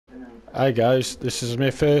Hi guys, this is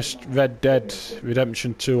my first Red Dead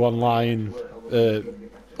Redemption 2 online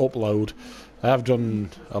upload. I have done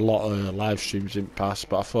a lot of live streams in the past,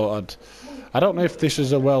 but I don't know if this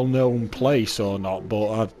is a well-known place or not,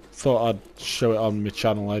 but I thought I'd show it on my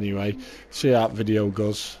channel anyway, see how that video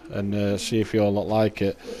goes, and see if you all like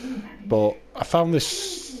it. But I found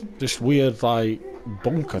this weird like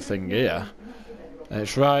bunker thing here, and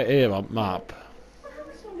it's right here on map,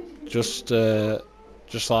 just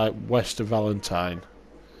like west of Valentine.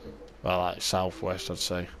 Well, like southwest, I'd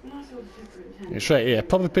say. It's right here.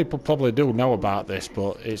 People probably do know about this,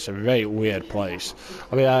 but it's a very weird place.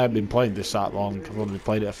 I mean, I haven't been playing this that long. I've only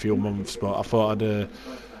played it a few months, but I thought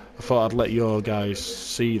I'd let you guys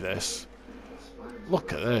see this.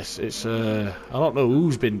 Look at this. It's I don't know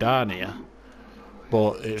who's been down here,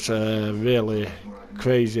 but it's a really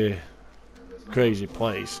crazy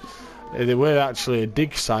place. There were actually a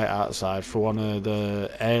dig site outside for one of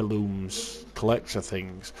the heirlooms collector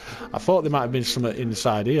things. I thought there might have been something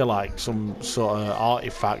inside here, like some sort of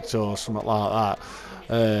artifact or something like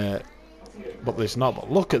that. But there's not.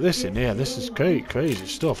 But look at this in here. This is crazy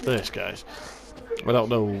stuff, this, guys. I don't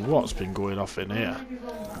know what's been going off in here.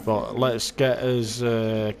 But let's get us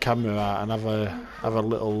camera out and have a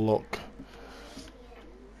little look.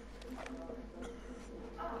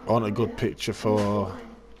 I want a good picture for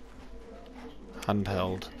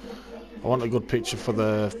handheld. I want a good picture for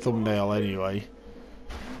the thumbnail anyway.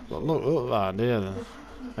 But look around here.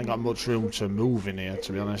 I ain't got much room to move in here,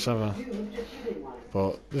 to be honest, have I?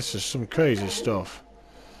 But this is some crazy stuff.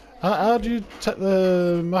 How do you take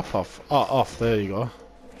the map off? Oh, off. There you go.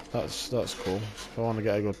 That's cool. If I want to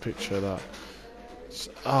get a good picture of that.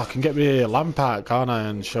 Oh, I can get me a lamp out, can't I,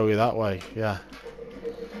 and show you that way? Yeah.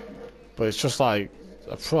 But it's just like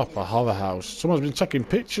a proper horror house. Someone's been taking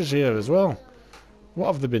pictures here as well. What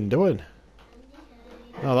have they been doing?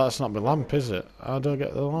 No, that's not my lamp, is it? How do I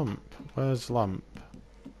get the lamp? Where's the lamp?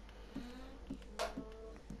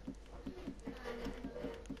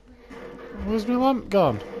 Where's my lamp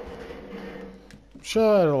gone?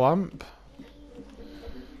 Sure, I had a lamp.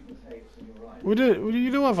 You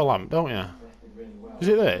do have a lamp, don't you? Is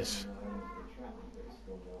it this?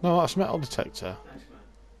 No, that's metal detector.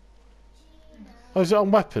 Oh, is it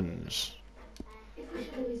on weapons?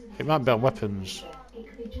 It might be on weapons.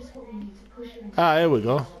 Ah, here we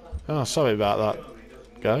go. Oh, sorry about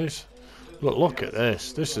that, guys. Look at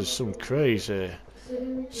this. This is some crazy,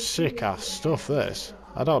 sick-ass stuff, this.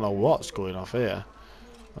 I don't know what's going off here.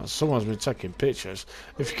 Someone's been taking pictures.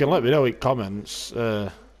 If you can let me know in comments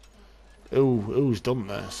who's done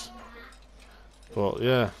this. But,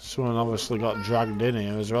 yeah, someone obviously got dragged in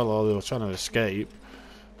here as well, or they were trying to escape.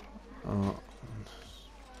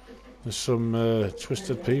 There's some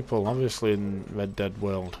twisted people, obviously, in Red Dead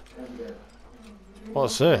World.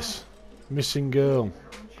 What's this? Missing girl.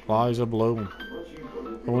 Liza Bloom.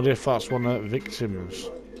 I wonder if that's one of the victims.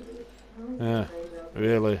 Yeah,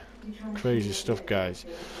 really crazy stuff, guys.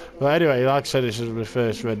 But anyway, like I said, this is my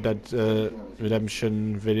first Red Dead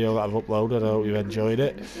Redemption video that I've uploaded. I hope you enjoyed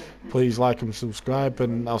it. Please like and subscribe,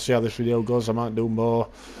 and I'll see how this video goes. I might do more.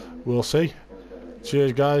 We'll see.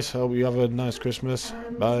 Cheers, guys. Hope you have a nice Christmas.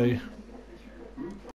 Bye.